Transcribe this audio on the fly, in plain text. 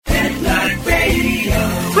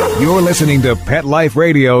You're listening to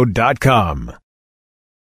PetLifeRadio.com.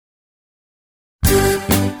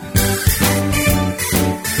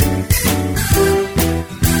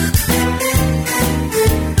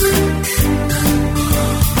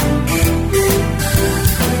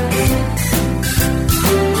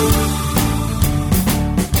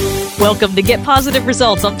 Welcome to Get Positive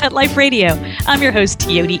Results on Pet Life Radio. I'm your host,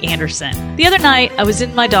 Teody Anderson. The other night, I was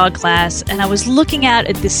in my dog class, and I was looking out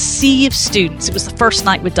at this sea of students. It was the first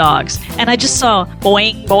night with dogs, and I just saw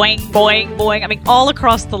boing, boing, boing, boing. I mean, all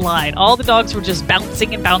across the line. All the dogs were just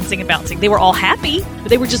bouncing and bouncing and bouncing. They were all happy, but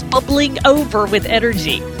they were just bubbling over with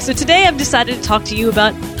energy. So today, I've decided to talk to you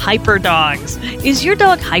about hyper dogs. Is your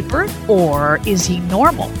dog hyper, or is he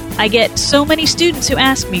normal? I get so many students who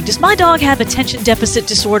ask me, does my dog have attention deficit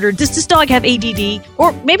disorder? Does this dog have ADD?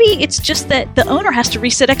 Or maybe it's just that the owner has to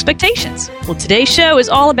reset expectations. Well, today's show is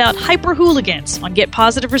all about hyper hooligans on Get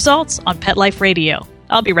Positive Results on Pet Life Radio.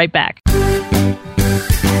 I'll be right back.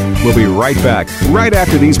 We'll be right back, right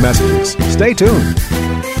after these messages. Stay tuned.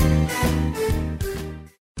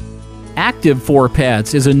 Active for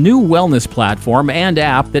Pets is a new wellness platform and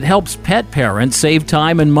app that helps pet parents save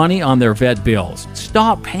time and money on their vet bills.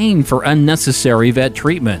 Stop paying for unnecessary vet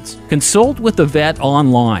treatments. Consult with the vet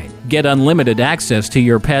online. Get unlimited access to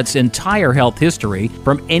your pet's entire health history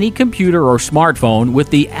from any computer or smartphone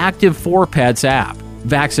with the Active for Pets app.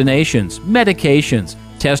 Vaccinations, medications,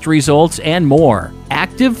 test results, and more.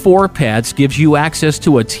 Active for Pets gives you access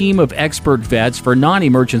to a team of expert vets for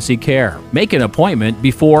non-emergency care. Make an appointment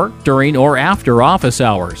before, during, or after office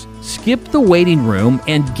hours. Skip the waiting room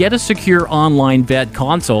and get a secure online vet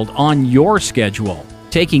consult on your schedule.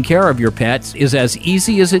 Taking care of your pets is as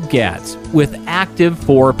easy as it gets with Active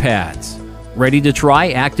for Pets. Ready to try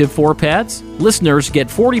Active for Pets? Listeners get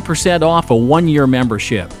 40% off a one-year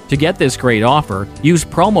membership. To get this great offer, use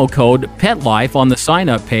promo code PETLIFE on the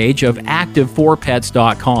sign-up page of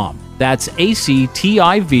active4pets.com. That's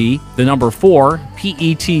ACTIV, the number 4,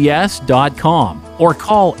 PETS.com. Or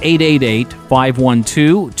call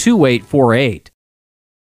 888-512-2848.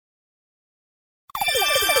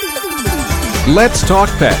 Let's talk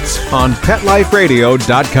pets on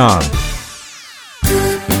PetLifeRadio.com.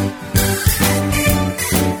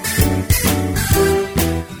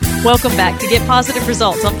 Welcome back to Get Positive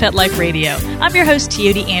Results on Pet Life Radio. I'm your host,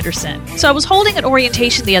 Teody Anderson. So I was holding an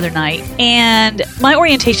orientation the other night, and my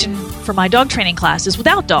orientation for my dog training class is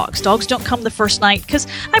without dogs. Dogs don't come the first night because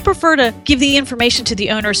I prefer to give the information to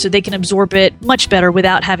the owner so they can absorb it much better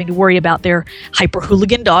without having to worry about their hyper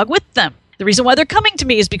hooligan dog with them. The reason why they're coming to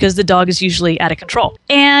me is because the dog is usually out of control.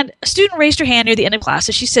 And a student raised her hand near the end of class,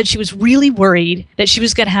 and she said she was really worried that she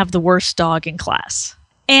was going to have the worst dog in class.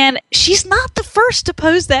 And she's not the first to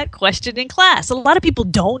pose that question in class. A lot of people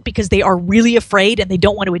don't because they are really afraid and they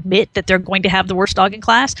don't want to admit that they're going to have the worst dog in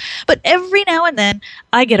class. But every now and then,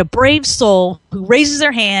 I get a brave soul who raises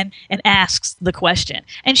their hand and asks the question.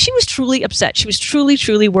 And she was truly upset. She was truly,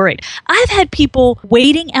 truly worried. I've had people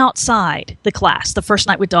waiting outside the class the first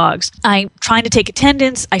night with dogs. I'm trying to take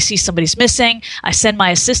attendance. I see somebody's missing. I send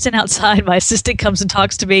my assistant outside. My assistant comes and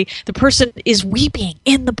talks to me. The person is weeping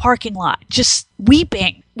in the parking lot, just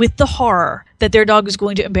weeping with the horror that their dog is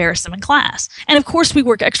going to embarrass them in class. And of course, we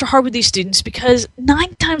work extra hard with these students because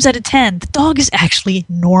 9 times out of 10, the dog is actually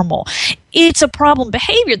normal. It's a problem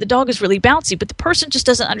behavior. The dog is really bouncy, but the person just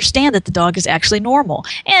doesn't understand that the dog is actually normal.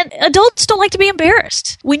 And adults don't like to be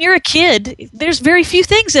embarrassed. When you're a kid, there's very few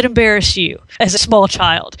things that embarrass you as a small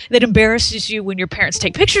child. That embarrasses you when your parents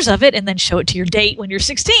take pictures of it and then show it to your date when you're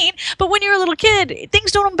 16. But when you're a little kid,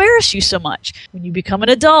 things don't embarrass you so much. When you become an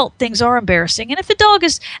adult, things are embarrassing. And if the dog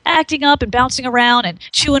is acting up and bouncing around and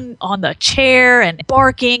chewing on the chair and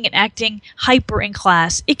barking and acting hyper in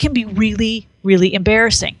class, it can be really, really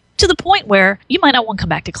embarrassing, to the point where you might not want to come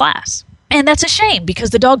back to class. And that's a shame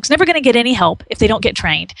because the dog's never going to get any help if they don't get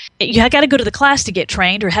trained. You got to go to the class to get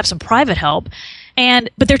trained or have some private help.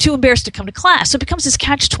 But they're too embarrassed to come to class. So it becomes this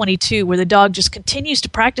catch-22 where the dog just continues to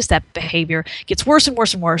practice that behavior, gets worse and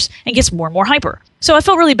worse and worse, and gets more and more hyper. So I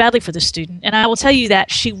felt really badly for this student, and I will tell you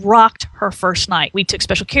that she rocked her first night. We took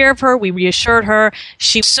special care of her. We reassured her.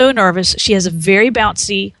 She was so nervous. She has a very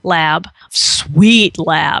bouncy lab, sweet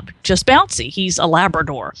lab, just bouncy. He's a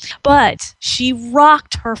Labrador. But she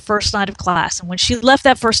rocked her first night of class, and when she left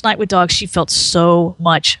that first night with dogs, she felt so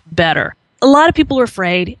much better. A lot of people are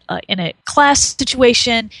afraid in a class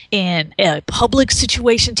situation, in a public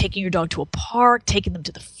situation, taking your dog to a park, taking them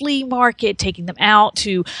to the flea market, taking them out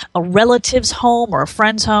to a relative's home or a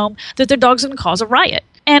friend's home, that their dog's going to cause a riot.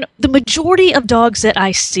 And the majority of dogs that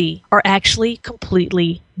I see are actually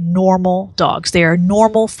completely normal dogs. They are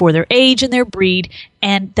normal for their age and their breed,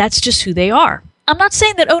 and that's just who they are. I'm not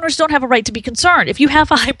saying that owners don't have a right to be concerned. If you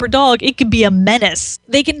have a hyper dog, it can be a menace.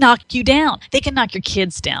 They can knock you down. They can knock your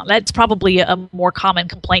kids down. That's probably a more common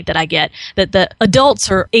complaint that I get, that the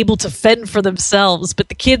adults are able to fend for themselves, but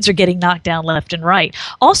the kids are getting knocked down left and right.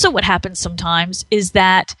 Also, what happens sometimes is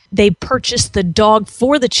that they purchase the dog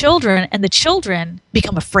for the children, and the children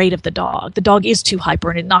become afraid of the dog. The dog is too hyper,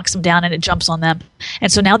 and it knocks them down, and it jumps on them.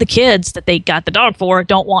 And so now the kids that they got the dog for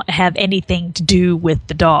don't want to have anything to do with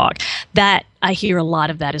the dog. That I hear a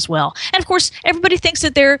lot of that as well. And of course, everybody thinks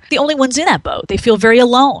that they're the only ones in that boat. They feel very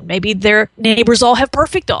alone. Maybe their neighbors all have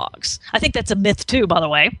perfect dogs. I think that's a myth too, by the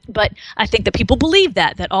way. But I think that people believe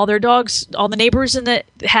that all their dogs, all the neighbors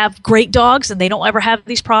have great dogs and they don't ever have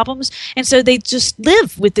these problems. And so they just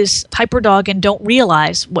live with this hyper dog and don't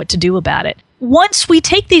realize what to do about it. Once we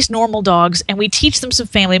take these normal dogs and we teach them some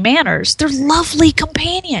family manners, they're lovely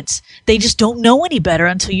companions. They just don't know any better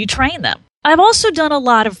until you train them. I've also done a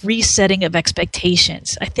lot of resetting of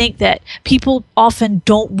expectations. I think that people often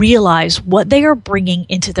don't realize what they are bringing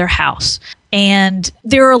into their house. And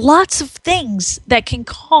there are lots of things that can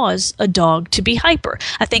cause a dog to be hyper.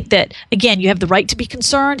 I think that, again, you have the right to be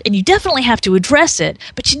concerned and you definitely have to address it,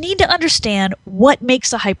 but you need to understand what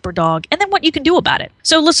makes a hyper dog and then what you can do about it.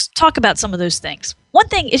 So let's talk about some of those things. One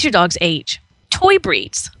thing is your dog's age. Toy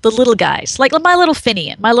breeds, the little guys, like my little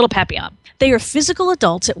Finian, my little Papillon, they are physical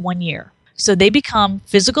adults at 1 year. So they become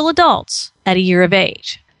physical adults at a year of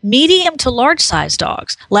age. Medium to large size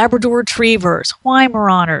dogs, Labrador Retrievers,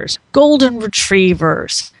 Weimaraners, Golden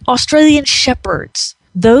Retrievers, Australian Shepherds,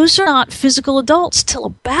 those are not physical adults till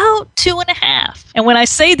about 2.5. And when I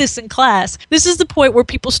say this in class, this is the point where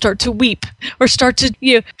people start to weep or start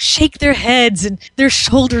to shake their heads and their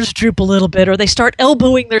shoulders droop a little bit, or they start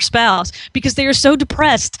elbowing their spouse because they are so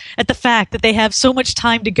depressed at the fact that they have so much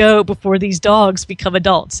time to go before these dogs become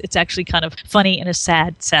adults. It's actually kind of funny in a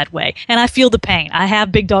sad, sad way. And I feel the pain. I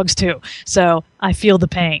have big dogs too, so I feel the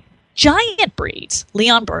pain. Giant breeds,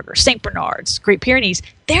 Leonberger, St. Bernards, Great Pyrenees,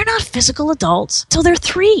 they're not physical adults till they're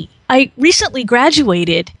 3. I recently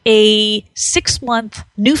graduated a 6-month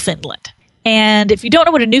Newfoundland. And if you don't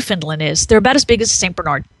know what a Newfoundland is, they're about as big as a St.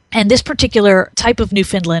 Bernard. And this particular type of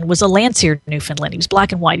Newfoundland was a Landseer Newfoundland. He was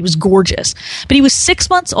black and white. He was gorgeous. But he was 6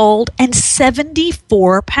 months old and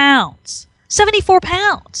 74 pounds. 74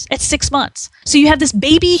 pounds at 6 months. So you have this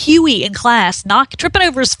baby Huey in class tripping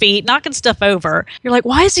over his feet, knocking stuff over. You're like,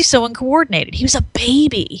 why is he so uncoordinated? He was a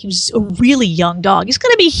baby. He was a really young dog. He's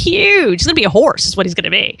going to be huge. He's going to be a horse is what he's going to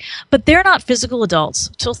be. But they're not physical adults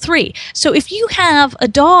till 3. So if you have a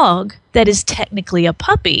dog that is technically a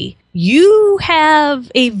puppy, you have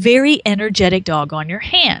a very energetic dog on your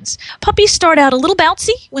hands. Puppies start out a little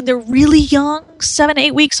bouncy when they're really young, 7 to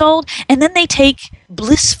 8 weeks old, and then they take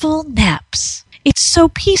blissful naps. It's so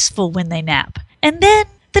peaceful when they nap. And then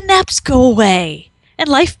the naps go away, and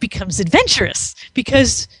life becomes adventurous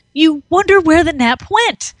because you wonder where the nap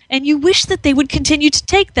went, and you wish that they would continue to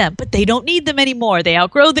take them, but they don't need them anymore. They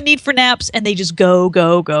outgrow the need for naps, and they just go,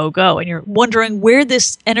 go, go, go. And you're wondering where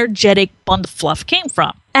this energetic bund of fluff came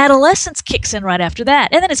from. Adolescence kicks in right after that,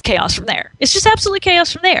 and then it's chaos from there. It's just absolutely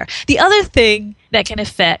chaos from there. The other thing that can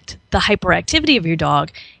affect the hyperactivity of your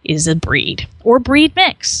dog is a breed or breed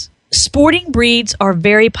mix. Sporting breeds are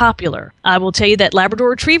very popular. I will tell you that Labrador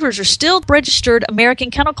Retrievers are still registered American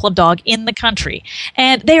Kennel Club dog in the country,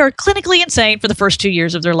 and they are clinically insane for the first 2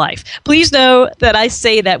 years of their life. Please know that I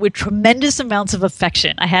say that with tremendous amounts of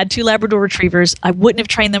affection. I had 2 Labrador Retrievers. I wouldn't have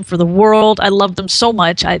trained them for the world. I love them so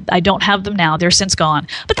much. I don't have them now. They're since gone.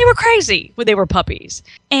 But they were crazy when they were puppies.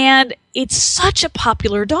 And it's such a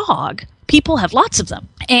popular dog. People have lots of them.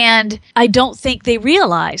 And I don't think they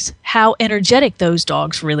realize how energetic those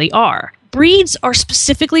dogs really are. Breeds are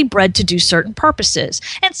specifically bred to do certain purposes.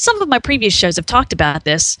 And some of my previous shows have talked about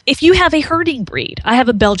this. If you have a herding breed, I have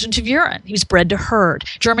a Belgian Tervuren. He was bred to herd.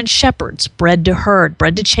 German Shepherds, bred to herd,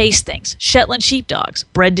 bred to chase things. Shetland Sheepdogs,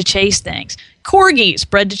 bred to chase things. Corgis,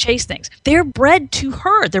 bred to chase things. They're bred to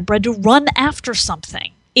herd. They're bred to run after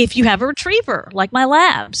something. If you have a retriever, like my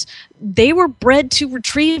labs, they were bred to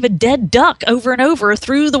retrieve a dead duck over and over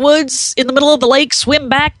through the woods, in the middle of the lake, swim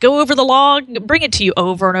back, go over the log, bring it to you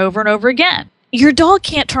over and over and over again. Your dog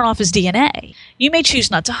can't turn off his DNA. You may choose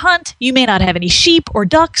not to hunt. You may not have any sheep or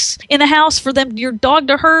ducks in the house for your dog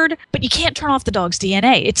to herd, but you can't turn off the dog's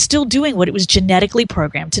DNA. It's still doing what it was genetically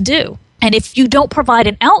programmed to do. And if you don't provide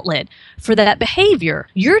an outlet for that behavior,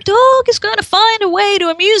 your dog is going to find a way to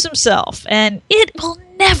amuse himself. And it will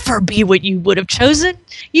never be what you would have chosen.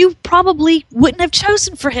 You probably wouldn't have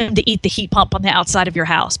chosen for him to eat the heat pump on the outside of your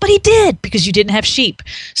house. But he did, because you didn't have sheep.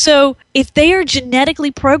 So if they are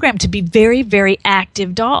genetically programmed to be very, very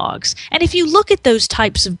active dogs, and if you look at those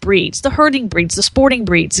types of breeds, the herding breeds, the sporting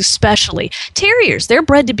breeds especially, terriers, they're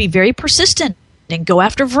bred to be very persistent and go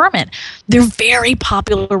after vermin. They're very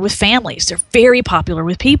popular with families. They're very popular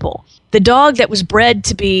with people. The dog that was bred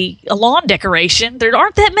to be a lawn decoration, there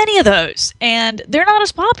aren't that many of those, and they're not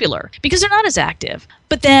as popular because they're not as active.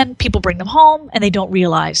 But then people bring them home and they don't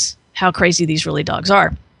realize how crazy these really dogs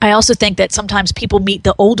are. I also think that sometimes people meet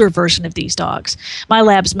the older version of these dogs. My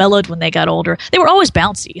labs mellowed when they got older. They were always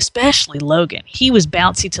bouncy, especially Logan. He was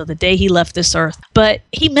bouncy till the day he left this earth, but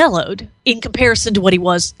he mellowed in comparison to what he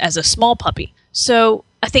was as a small puppy. So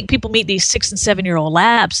I think people meet these 6 and 7-year-old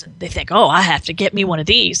labs and they think, oh, I have to get me one of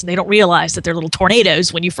these. And they don't realize that they're little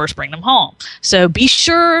tornadoes when you first bring them home. So be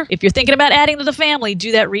sure, if you're thinking about adding to the family,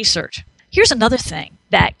 do that research. Here's another thing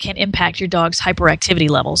that can impact your dog's hyperactivity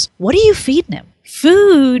levels. What are you feeding him?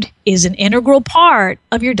 Food is an integral part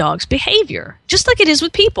of your dog's behavior, just like it is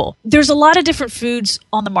with people. There's a lot of different foods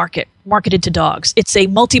on the market marketed to dogs. It's a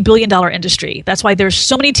multi-billion-dollar industry. That's why there's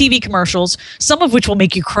so many TV commercials, some of which will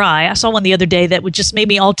make you cry. I saw one the other day that would just made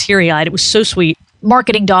me all teary-eyed. It was so sweet.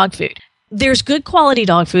 Marketing dog food. There's good quality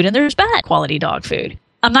dog food and there's bad quality dog food.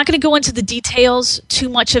 I'm not going to go into the details too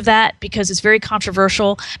much of that because it's very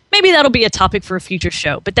controversial. Maybe that'll be a topic for a future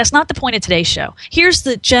show, but that's not the point of today's show. Here's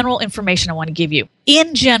the general information I want to give you.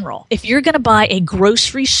 In general, if you're going to buy a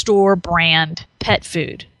grocery store brand pet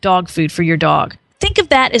food, dog food for your dog, think of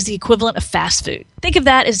that as the equivalent of fast food. Think of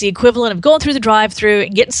that as the equivalent of going through the drive-thru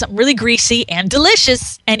and getting something really greasy and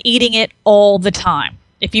delicious and eating it all the time.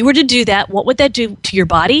 If you were to do that, what would that do to your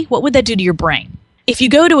body? What would that do to your brain? If you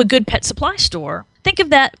go to a good pet supply store, think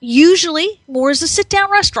of that usually more as a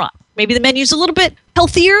sit-down restaurant. Maybe the menu's a little bit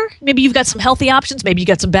healthier. Maybe you've got some healthy options. Maybe you've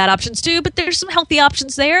got some bad options too, but there's some healthy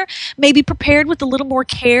options there. Maybe prepared with a little more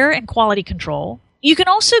care and quality control. You can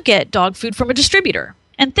also get dog food from a distributor.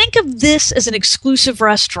 And think of this as an exclusive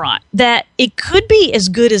restaurant, that it could be as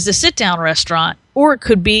good as the sit-down restaurant, or it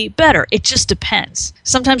could be better. It just depends.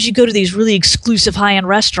 Sometimes you go to these really exclusive high-end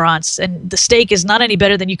restaurants and the steak is not any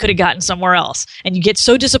better than you could have gotten somewhere else. And you get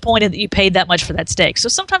so disappointed that you paid that much for that steak. So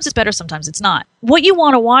sometimes it's better, sometimes it's not. What you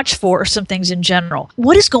want to watch for are some things in general.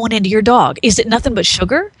 What is going into your dog? Is it nothing but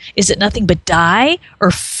sugar? Is it nothing but dye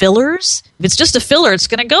or fillers? If it's just a filler, it's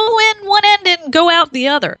going to go in one end and go out the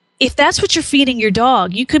other. If that's what you're feeding your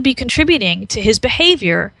dog, you could be contributing to his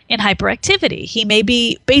behavior in hyperactivity. He may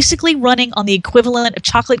be basically running on the equivalent of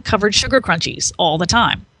chocolate-covered sugar crunchies all the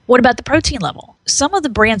time. What about the protein level? Some of the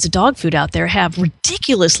brands of dog food out there have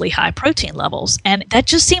ridiculously high protein levels, and that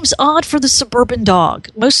just seems odd for the suburban dog.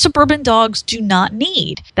 Most suburban dogs do not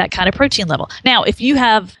need that kind of protein level. Now, if you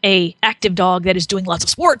have an active dog that is doing lots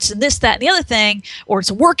of sports and this, that, and the other thing, or it's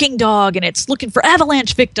a working dog and it's looking for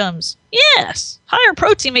avalanche victims, yes, higher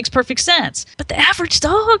protein makes perfect sense. But the average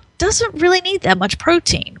dog doesn't really need that much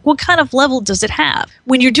protein. What kind of level does it have?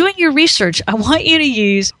 When you're doing your research, I want you to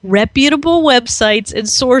use reputable websites and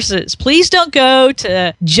sources. Please don't go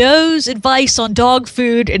to Joe's advice on dog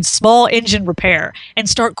food and small engine repair and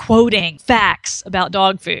start quoting facts about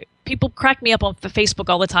dog food. People crack me up on Facebook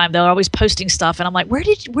all the time. They're always posting stuff, and I'm like, where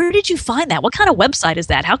did you find that? What kind of website is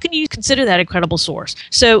that? How can you consider that a credible source?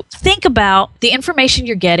 So think about the information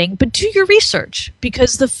you're getting, but do your research,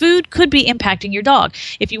 because the food could be impacting your dog.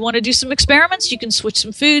 If you want to do some experiments, you can switch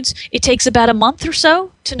some foods. It takes about a month or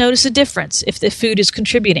so to notice a difference if the food is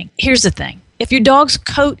contributing. Here's the thing. If your dog's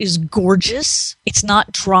coat is gorgeous, it's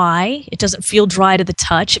not dry, it doesn't feel dry to the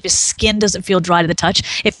touch, if his skin doesn't feel dry to the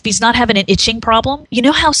touch, if he's not having an itching problem, you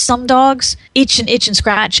know how some dogs itch and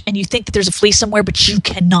scratch and you think that there's a flea somewhere but you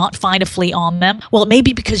cannot find a flea on them? Well, it may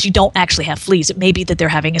be because you don't actually have fleas. It may be that they're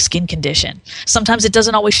having a skin condition. Sometimes it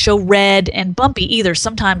doesn't always show red and bumpy either.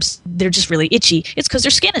 Sometimes they're just really itchy. It's because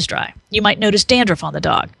their skin is dry. You might notice dandruff on the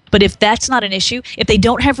dog. But if that's not an issue, if they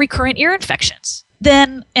don't have recurrent ear infections,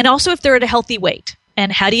 then, and also if they're at a healthy weight.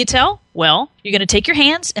 And how do you tell? Well, you're going to take your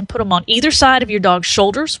hands and put them on either side of your dog's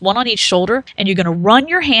shoulders, one on each shoulder, and you're going to run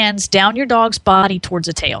your hands down your dog's body towards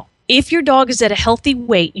the tail. If your dog is at a healthy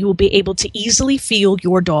weight, you will be able to easily feel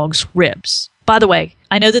your dog's ribs. By the way,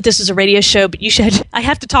 I know that this is a radio show, but I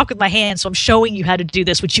have to talk with my hands, so I'm showing you how to do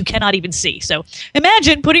this, which you cannot even see. So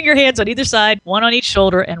imagine putting your hands on either side, one on each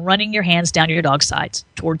shoulder, and running your hands down your dog's sides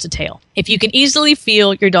towards the tail. If you can easily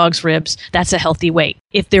feel your dog's ribs, that's a healthy weight.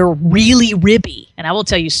 If they're really ribby, and I will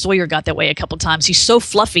tell you, Sawyer got that way a couple times. He's so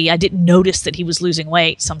fluffy, I didn't notice that he was losing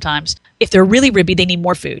weight sometimes. If they're really ribby, they need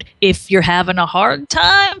more food. If you're having a hard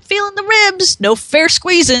time feeling the ribs, no fair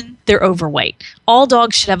squeezing, they're overweight. All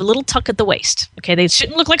dogs should have a little tuck at the waist. Okay, they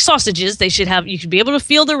shouldn't look like sausages. You should be able to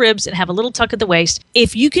feel the ribs and have a little tuck at the waist.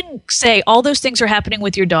 If you can say all those things are happening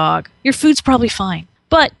with your dog, your food's probably fine.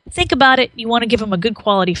 But think about it. You want to give them a good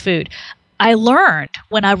quality food. I learned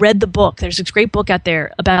when I read the book, there's this great book out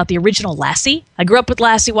there about the original Lassie. I grew up with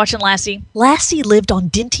Lassie, watching Lassie. Lassie lived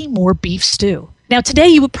on Dinty Moore beef stew. Now, today,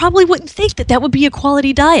 you probably wouldn't think that would be a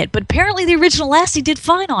quality diet, but apparently the original Lassie did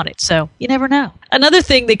fine on it, so you never know. Another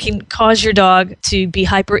thing that can cause your dog to be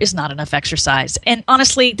hyper is not enough exercise. And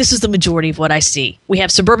honestly, this is the majority of what I see. We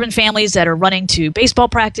have suburban families that are running to baseball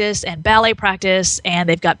practice and ballet practice, and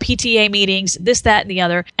they've got PTA meetings, this, that, and the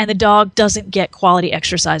other, and the dog doesn't get quality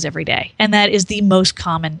exercise every day. And that is the most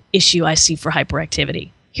common issue I see for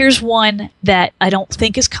hyperactivity. Here's one that I don't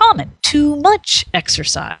think is common. Too much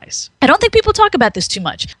exercise. I don't think people talk about this too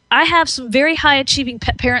much. I have some very high-achieving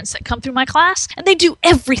pet parents that come through my class, and they do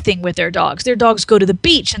everything with their dogs. Their dogs go to the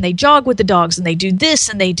beach, and they jog with the dogs, and they do this,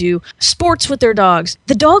 and they do sports with their dogs.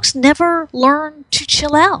 The dogs never learn to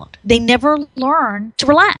chill out. They never learn to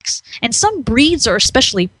relax. And some breeds are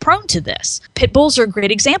especially prone to this. Pit bulls are a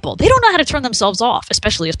great example. They don't know how to turn themselves off,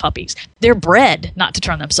 especially as puppies. They're bred not to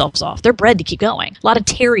turn themselves off. They're bred to keep going. A lot of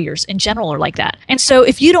terriers in general are like that. And so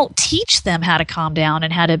if you don't teach them how to calm down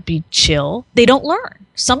and how to be chill, they don't learn.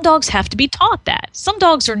 Some dogs have to be taught that. Some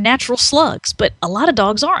dogs are natural slugs, but a lot of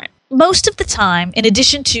dogs aren't. Most of the time, in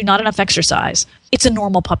addition to not enough exercise, it's a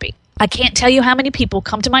normal puppy. I can't tell you how many people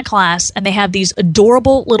come to my class and they have these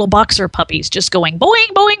adorable little boxer puppies just going boing,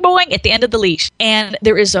 boing, boing at the end of the leash. And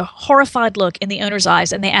there is a horrified look in the owner's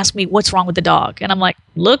eyes and they ask me, what's wrong with the dog? And I'm like,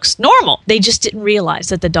 looks normal. They just didn't realize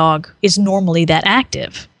that the dog is normally that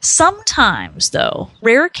active. Sometimes, though,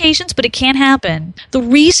 rare occasions, but it can happen, the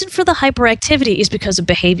reason for the hyperactivity is because of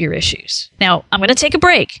behavior issues. Now, I'm going to take a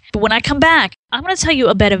break, but when I come back, I'm going to tell you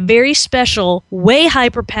about a very special, way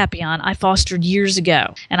hyper Papillon I fostered years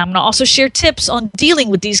ago. And I'm going to also share tips on dealing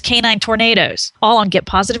with these canine tornadoes, all on Get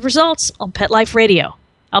Positive Results on Pet Life Radio.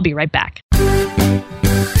 I'll be right back.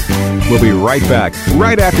 We'll be right back,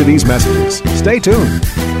 right after these messages. Stay tuned.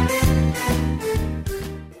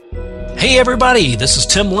 Hey everybody, this is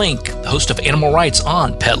Tim Link, the host of Animal Rights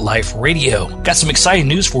on Pet Life Radio. Got some exciting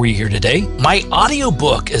news for you here today. My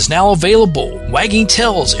audiobook is now available. Wagging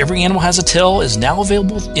Tails, Every Animal Has a Tail is now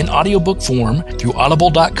available in audiobook form through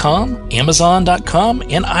audible.com, amazon.com,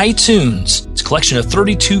 and iTunes. It's a collection of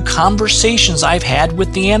 32 conversations I've had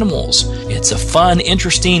with the animals. It's a fun,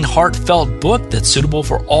 interesting, heartfelt book that's suitable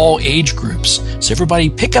for all age groups. So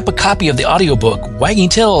everybody pick up a copy of the audiobook, Wagging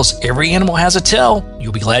Tails, Every Animal Has a Tail.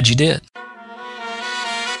 You'll be glad you did.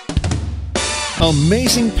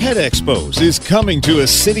 Amazing Pet Expos is coming to a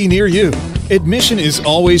city near you. Admission is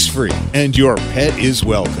always free, and your pet is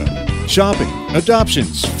welcome. Shopping,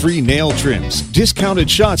 adoptions, free nail trims, discounted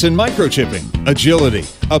shots and microchipping, agility,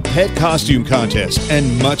 a pet costume contest,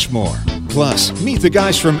 and much more. Plus, meet the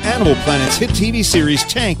guys from Animal Planet's hit TV series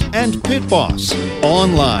Tank and Pit Boss.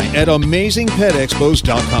 Online at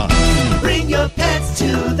AmazingPetExpos.com. Bring your pets to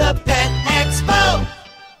the Pet Expo.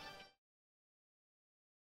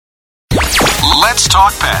 Let's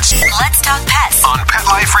talk pets Let's talk pets on Pet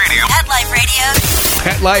Life Radio. Pet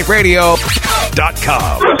Life Radio.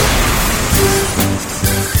 PetLifeRadio.com.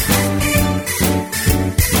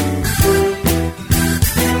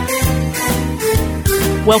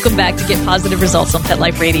 Welcome back to Get Positive Results on Pet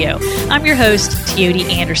Life Radio. I'm your host, Teody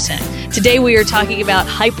Anderson. Today we are talking about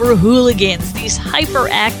hyper hooligans, these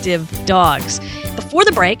hyperactive dogs. Before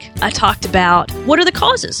the break, I talked about what are the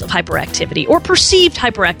causes of hyperactivity or perceived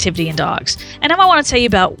hyperactivity in dogs. And now I want to tell you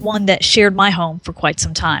about one that shared my home for quite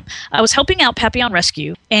some time. I was helping out Papillon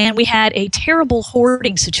Rescue, and we had a terrible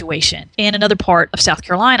hoarding situation in another part of South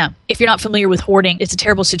Carolina. If you're not familiar with hoarding, it's a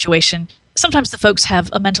terrible situation. Sometimes the folks have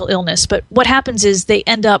a mental illness, but what happens is they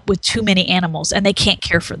end up with too many animals and they can't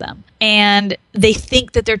care for them. And they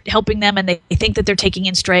think that they're helping them and they think that they're taking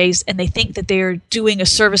in strays and they think that they're doing a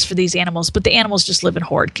service for these animals, but the animals just live in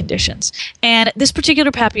horrid conditions. And this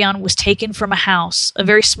particular Papillon was taken from a house, a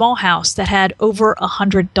very small house that had over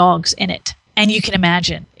 100 dogs in it. And you can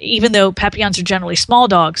imagine, even though Papillons are generally small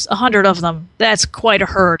dogs, 100 of them, that's quite a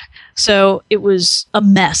herd. So it was a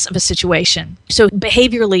mess of a situation. So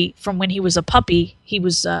behaviorally, from when he was a puppy, he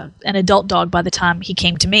was an adult dog by the time he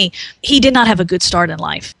came to me, he did not have a good start in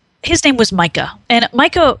life. His name was Micah, and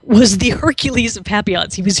Micah was the Hercules of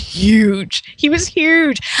Papillons. He was huge. He was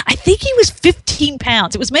huge. I think he was 15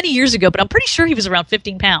 pounds. It was many years ago, but I'm pretty sure he was around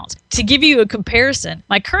 15 pounds. To give you a comparison,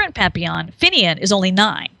 my current Papillon, Finian, is only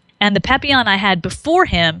 9. And the Papillon I had before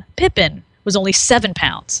him, Pippin, was only 7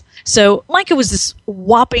 pounds. So Micah was this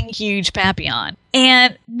whopping huge Papillon.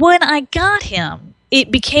 And when I got him,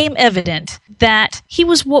 it became evident that he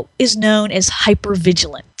was what is known as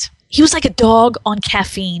hypervigilant. He was like a dog on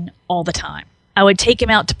caffeine all the time. I would take him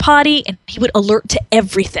out to potty and he would alert to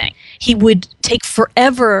everything. He would take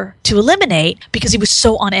forever to eliminate because he was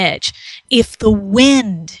so on edge. If the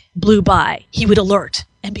wind blew by, he would alert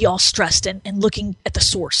and be all stressed and looking at the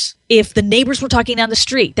source. If the neighbors were talking down the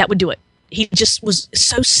street, that would do it. He just was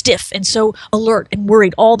so stiff and so alert and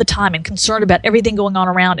worried all the time and concerned about everything going on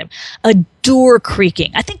around him. A door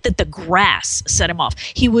creaking. I think that the grass set him off.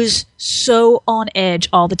 He was so on edge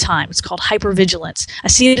all the time. It's called hypervigilance. I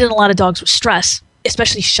see it in a lot of dogs with stress,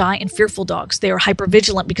 especially shy and fearful dogs. They are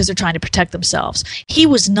hypervigilant because they're trying to protect themselves. He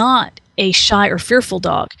was not a shy or fearful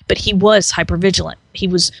dog, but he was hypervigilant. He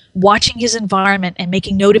was watching his environment and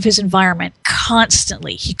making note of his environment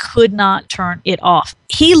constantly. He could not turn it off.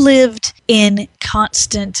 He lived in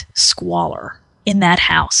constant squalor in that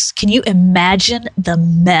house. Can you imagine the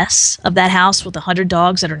mess of that house with 100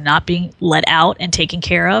 dogs that are not being let out and taken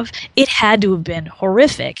care of? It had to have been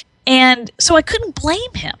horrific. And so I couldn't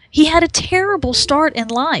blame him. He had a terrible start in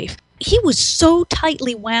life. He was so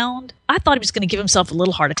tightly wound, I thought he was going to give himself a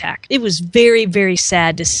little heart attack. It was very, very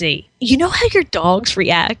sad to see. You know how your dogs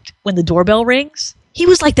react when the doorbell rings? He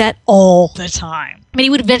was like that all the time. I mean, he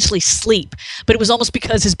would eventually sleep, but it was almost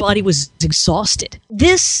because his body was exhausted.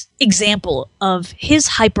 This example of his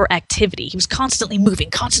hyperactivity, he was constantly moving,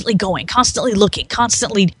 constantly going, constantly looking,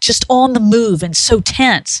 constantly just on the move and so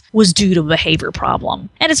tense, was due to a behavior problem.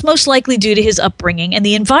 And it's most likely due to his upbringing and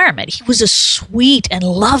the environment. He was a sweet and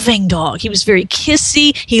loving dog. He was very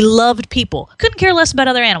kissy. He loved people. Couldn't care less about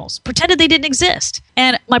other animals. Pretended they didn't exist.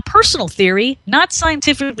 And my personal theory, not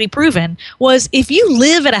scientifically proven, was if you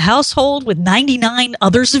live in a household with 99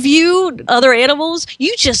 others of you, other animals,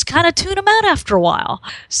 you just kind of tune them out after a while.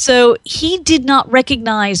 So he did not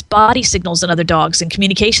recognize body signals in other dogs and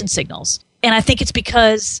communication signals. And I think it's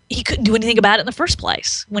because he couldn't do anything about it in the first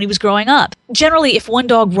place when he was growing up. Generally, if one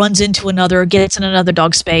dog runs into another, gets in another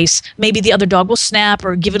dog's space, maybe the other dog will snap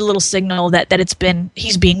or give it a little signal that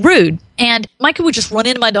he's being rude. And Micah would just run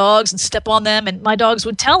into my dogs and step on them, and my dogs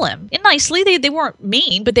would tell him. And nicely, they weren't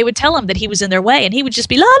mean, but they would tell him that he was in their way, and he would just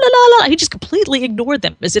be la, la, la, la. He just completely ignored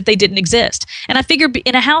them as if they didn't exist. And I figure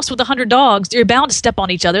in a house with 100 dogs, they're bound to step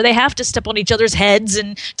on each other. They have to step on each other's heads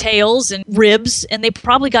and tails and ribs, and they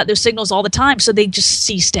probably got those signals all the time, so they just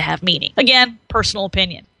cease to have meaning. Again, personal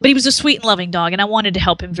opinion. But he was a sweet and loving dog, and I wanted to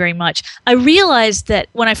help him very much. I realized that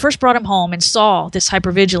when I first brought him home and saw this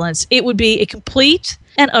hypervigilance, it would be a complete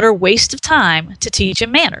and utter waste of time to teach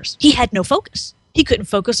him manners. He had no focus. He couldn't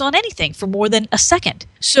focus on anything for more than a second.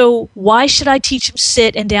 So why should I teach him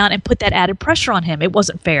sit and down and put that added pressure on him? It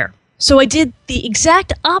wasn't fair. So I did the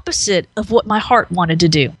exact opposite of what my heart wanted to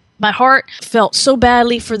do. My heart felt so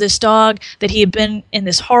badly for this dog that he had been in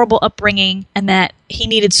this horrible upbringing and that he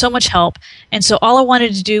needed so much help. And so all I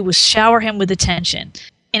wanted to do was shower him with attention.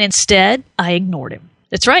 And instead, I ignored him.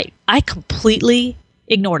 That's right. I completely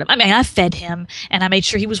ignored him. I mean, I fed him and I made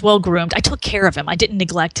sure he was well groomed. I took care of him. I didn't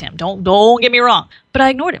neglect him. Don't get me wrong. But I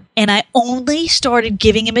ignored him. And I only started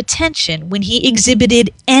giving him attention when he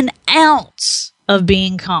exhibited an ounce of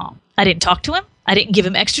being calm. I didn't talk to him. I didn't give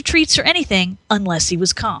him extra treats or anything unless he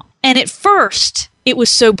was calm. And at first, it was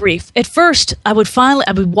so brief. At first, I'd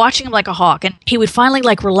be watching him like a hawk, and he would finally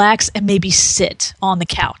relax and maybe sit on the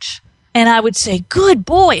couch. And I would say, good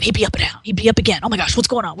boy. And he'd be up and down. He'd be up again. Oh my gosh, what's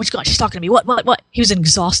going on? What's going on? She's talking to me. What? He was an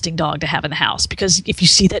exhausting dog to have in the house because if you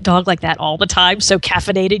see that dog like that all the time, so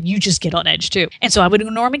caffeinated, you just get on edge too. And so I would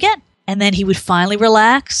ignore him again. And then he would finally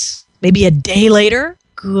relax, maybe a day later.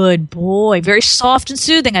 Good boy. Very soft and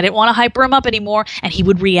soothing. I didn't want to hyper him up anymore. And he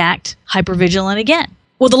would react hypervigilant again.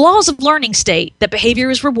 Well, the laws of learning state that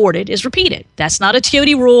behavior is rewarded is repeated. That's not a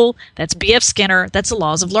Teotihuacan rule. That's B.F. Skinner. That's the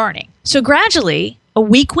laws of learning. So gradually, a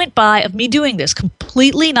week went by of me doing this,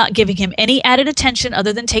 completely not giving him any added attention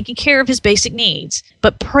other than taking care of his basic needs,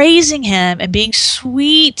 but praising him and being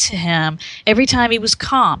sweet to him every time he was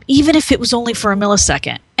calm, even if it was only for a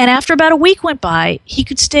millisecond. And after about a week went by, he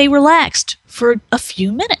could stay relaxed for a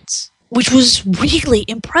few minutes, which was really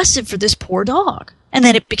impressive for this poor dog. And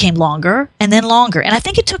then it became longer and then longer. And I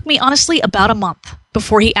think it took me, honestly, about a month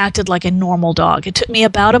before he acted like a normal dog. It took me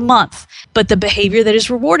about a month. But the behavior that is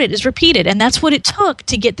rewarded is repeated. And that's what it took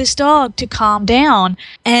to get this dog to calm down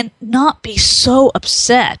and not be so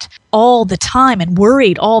upset all the time and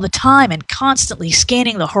worried all the time and constantly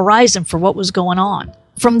scanning the horizon for what was going on.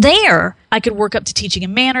 From there, I could work up to teaching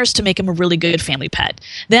him manners to make him a really good family pet.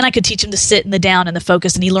 Then I could teach him to sit in the down and the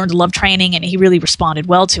focus, and he learned to love training, and he really responded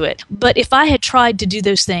well to it. But if I had tried to do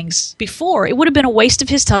those things before, it would have been a waste of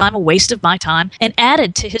his time, a waste of my time, and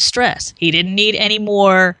added to his stress. He didn't need any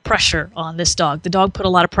more pressure on this dog. The dog put a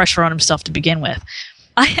lot of pressure on himself to begin with.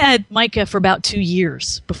 I had Micah for about 2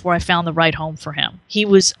 years before I found the right home for him. He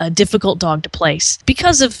was a difficult dog to place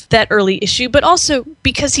because of that early issue, but also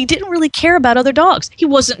because he didn't really care about other dogs. He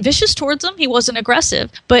wasn't vicious towards them. He wasn't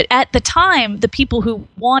aggressive. But at the time, the people who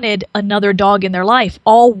wanted another dog in their life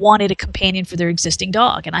all wanted a companion for their existing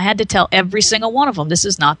dog. And I had to tell every single one of them, this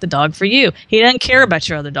is not the dog for you. He doesn't care about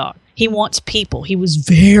your other dog. He wants people. He was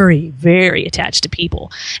very, very attached to people.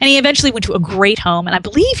 And he eventually went to a great home, and I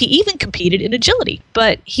believe he even competed in agility.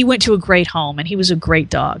 But he went to a great home, and he was a great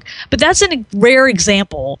dog. But that's a rare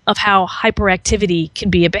example of how hyperactivity can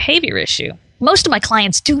be a behavior issue. Most of my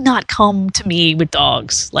clients do not come to me with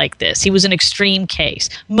dogs like this. He was an extreme case.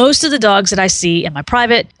 Most of the dogs that I see in my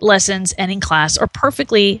private lessons and in class are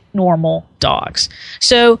perfectly normal dogs.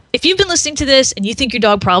 So if you've been listening to this and you think your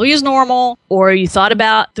dog probably is normal, or you thought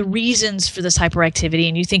about the reasons for this hyperactivity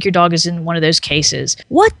and you think your dog is in one of those cases,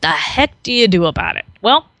 what the heck do you do about it?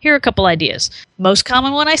 Well, here are a couple ideas. Most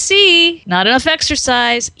common one I see, not enough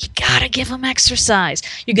exercise. You gotta give them exercise.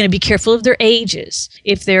 You're gonna be careful of their ages.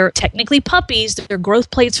 If they're technically puppies, their growth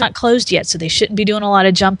plates are not closed yet, so they shouldn't be doing a lot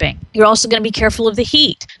of jumping. You're also gonna be careful of the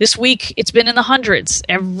heat. This week, it's been in the hundreds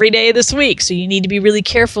every day this week, so you need to be really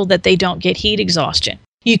careful that they don't get heat exhaustion.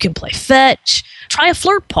 You can play fetch. Try a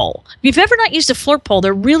flirt pole. If you've ever not used a flirt pole,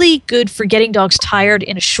 they're really good for getting dogs tired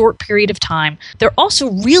in a short period of time. They're also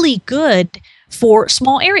really good for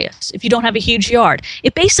small areas if you don't have a huge yard.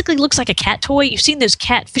 It basically looks like a cat toy. You've seen those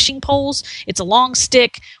cat fishing poles. It's a long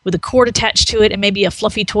stick with a cord attached to it and maybe a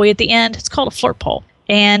fluffy toy at the end. It's called a flirt pole.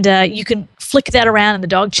 And you can flick that around and the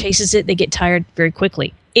dog chases it. They get tired very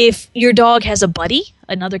quickly. If your dog has a buddy,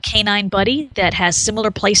 another canine buddy that has similar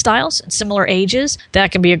play styles and similar ages,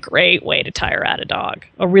 that can be a great way to tire out a dog,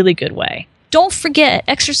 a really good way. Don't forget,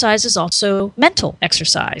 exercise is also mental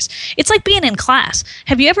exercise. It's like being in class.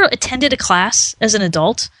 Have you ever attended a class as an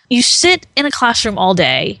adult? You sit in a classroom all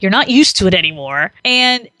day, you're not used to it anymore,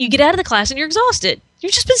 and you get out of the class and you're exhausted.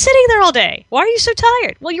 You've just been sitting there all day. Why are you so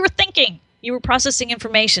tired? Well, you were thinking. You were processing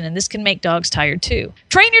information, and this can make dogs tired too.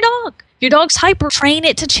 Train your dog. Your dog's hyper, train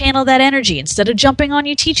it to channel that energy. Instead of jumping on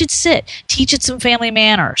you, teach it sit. Teach it some family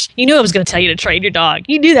manners. You knew I was going to tell you to train your dog.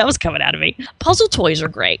 You knew that was coming out of me. Puzzle toys are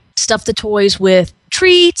great. Stuff the toys with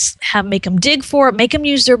treats, make them dig for it, make them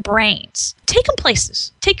use their brains. Take them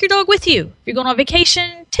places. Take your dog with you. If you're going on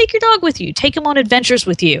vacation, take your dog with you. Take them on adventures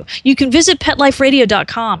with you. You can visit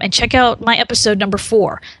PetLifeRadio.com and check out my episode number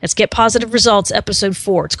 4. Let's Get Positive Results, episode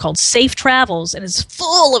 4. It's called Safe Travels, and it's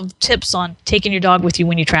full of tips on taking your dog with you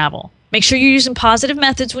when you travel. Make sure you're using positive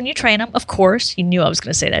methods when you train them. Of course, you knew I was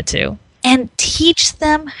going to say that too. And teach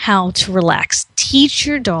them how to relax. Teach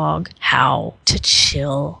your dog how to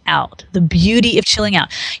chill out. The beauty of chilling out.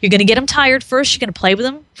 You're going to get them tired first. You're going to play with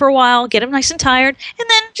them for a while, get them nice and tired, and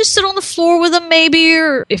then just sit on the floor with them maybe,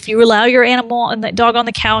 or if you allow your animal and the dog on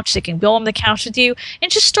the couch, they can go on the couch with you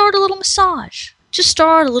and just start a little massage. Just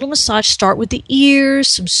start a little massage. Start with the ears,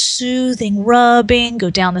 some soothing rubbing. Go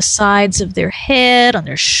down the sides of their head, on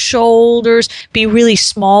their shoulders. Be really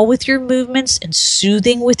small with your movements and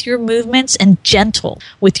soothing with your movements and gentle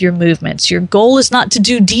with your movements. Your goal is not to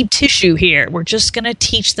do deep tissue here. We're just going to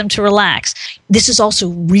teach them to relax. This is also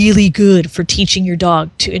really good for teaching your dog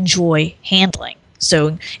to enjoy handling.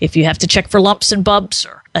 So if you have to check for lumps and bumps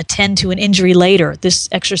or attend to an injury later, this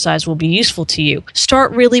exercise will be useful to you.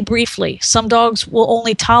 Start really briefly. Some dogs will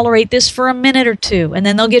only tolerate this for a minute or two, and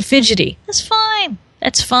then they'll get fidgety. That's fine.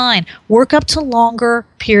 That's fine. Work up to longer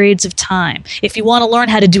periods of time. If you want to learn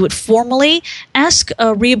how to do it formally, ask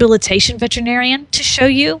a rehabilitation veterinarian to show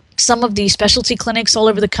you. Some of the specialty clinics all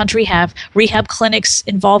over the country have rehab clinics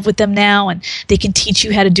involved with them now, and they can teach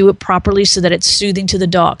you how to do it properly so that it's soothing to the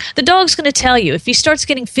dog. The dog's going to tell you if he starts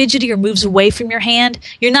getting fidgety or moves away from your hand,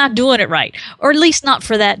 you're not doing it right, or at least not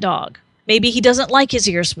for that dog. Maybe he doesn't like his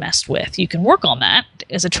ears messed with. You can work on that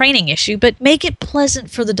as a training issue, but make it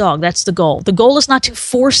pleasant for the dog. That's the goal. The goal is not to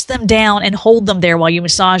force them down and hold them there while you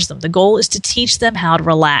massage them. The goal is to teach them how to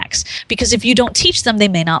relax, because if you don't teach them, they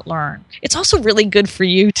may not learn. It's also really good for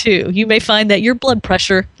you, too. You may find that your blood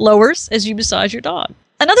pressure lowers as you massage your dog.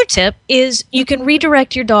 Another tip is you can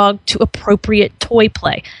redirect your dog to appropriate toy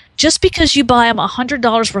play. Just because you buy them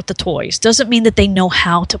 $100 worth of toys doesn't mean that they know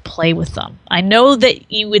how to play with them. I know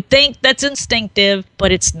that you would think that's instinctive,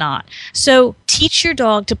 but it's not. So Teach your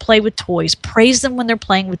dog to play with toys. Praise them when they're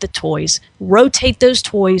playing with the toys. Rotate those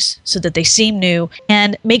toys so that they seem new,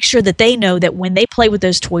 and make sure that they know that when they play with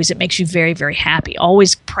those toys, it makes you very, very happy.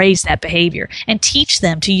 Always praise that behavior and teach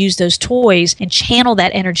them to use those toys and channel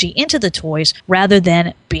that energy into the toys rather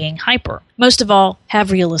than being hyper. Most of all, have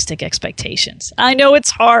realistic expectations. I know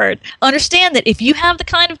it's hard. Understand that if you have the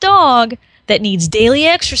kind of dog that needs daily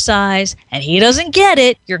exercise and he doesn't get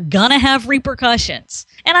it, you're gonna have repercussions.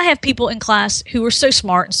 And I have people in class who are so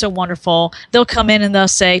smart and so wonderful. They'll come in and they'll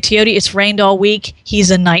say, Teody, it's rained all week.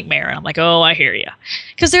 He's a nightmare. And I'm like, oh, I hear you.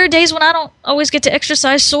 Because there are days when I don't always get to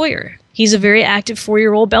exercise Sawyer. He's a very active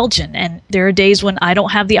 4-year-old Belgian, and there are days when I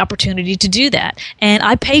don't have the opportunity to do that. And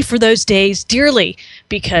I pay for those days dearly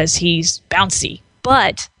because he's bouncy.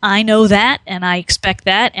 But I know that, and I expect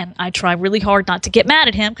that, and I try really hard not to get mad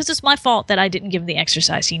at him because it's my fault that I didn't give him the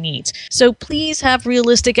exercise he needs. So please have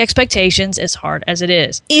realistic expectations, as hard as it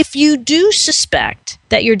is. If you do suspect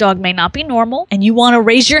that your dog may not be normal and you want to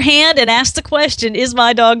raise your hand and ask the question, is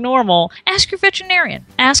my dog normal? Ask your veterinarian.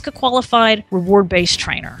 Ask a qualified reward-based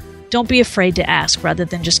trainer. Don't be afraid to ask rather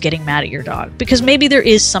than just getting mad at your dog, because maybe there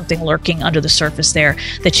is something lurking under the surface there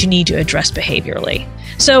that you need to address behaviorally.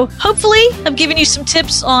 So hopefully I've given you some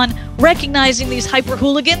tips on recognizing these hyper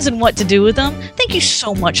hooligans and what to do with them. Thank you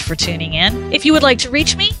so much for tuning in. If you would like to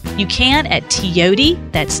reach me, you can at Teoti,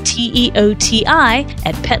 that's Teoti,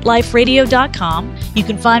 at PetLifeRadio.com. You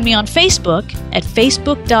can find me on Facebook at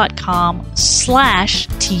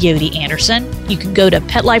Facebook.com/Teoti Anderson. You can go to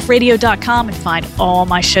PetLifeRadio.com and find all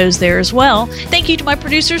my shows there as well. Thank you to my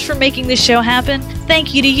producers for making this show happen.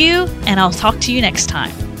 Thank you to you, and I'll talk to you next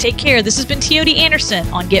time. Take care. This has been Teoti Anderson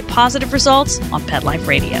on Get Positive Results on Pet Life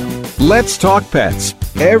Radio. Let's Talk Pets,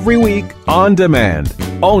 every week on demand,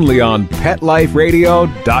 only on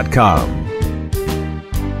PetLifeRadio.com.